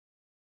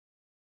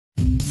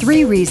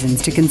3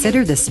 reasons to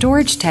consider the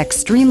Storage Tech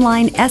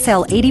Streamline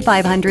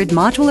SL8500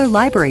 Modular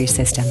Library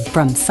System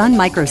from Sun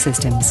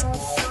Microsystems.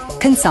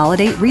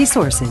 Consolidate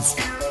resources.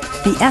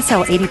 The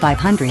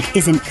SL8500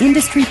 is an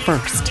industry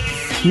first.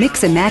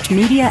 Mix and match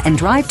media and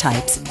drive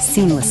types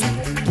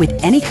seamlessly with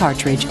any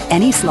cartridge,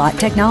 any slot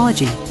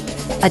technology.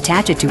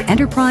 Attach it to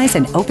enterprise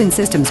and open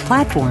systems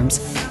platforms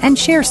and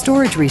share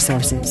storage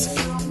resources.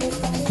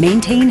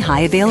 Maintain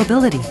high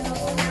availability.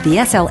 The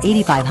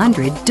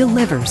SL8500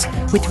 delivers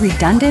with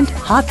redundant,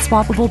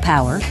 hot-swappable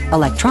power,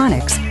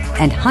 electronics,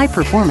 and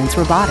high-performance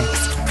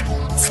robotics.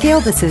 Scale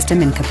the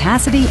system in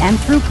capacity and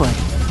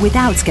throughput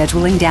without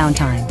scheduling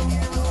downtime.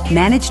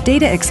 Manage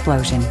data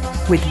explosion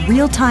with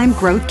real-time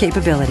growth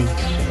capability.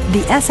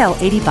 The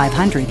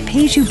SL8500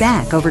 pays you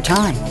back over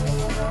time.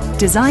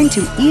 Designed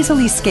to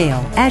easily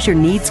scale as your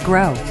needs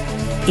grow.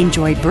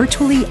 Enjoy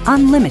virtually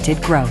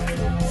unlimited growth.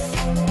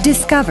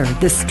 Discover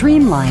the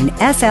Streamline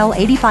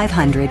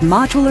SL8500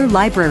 Modular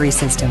Library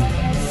System.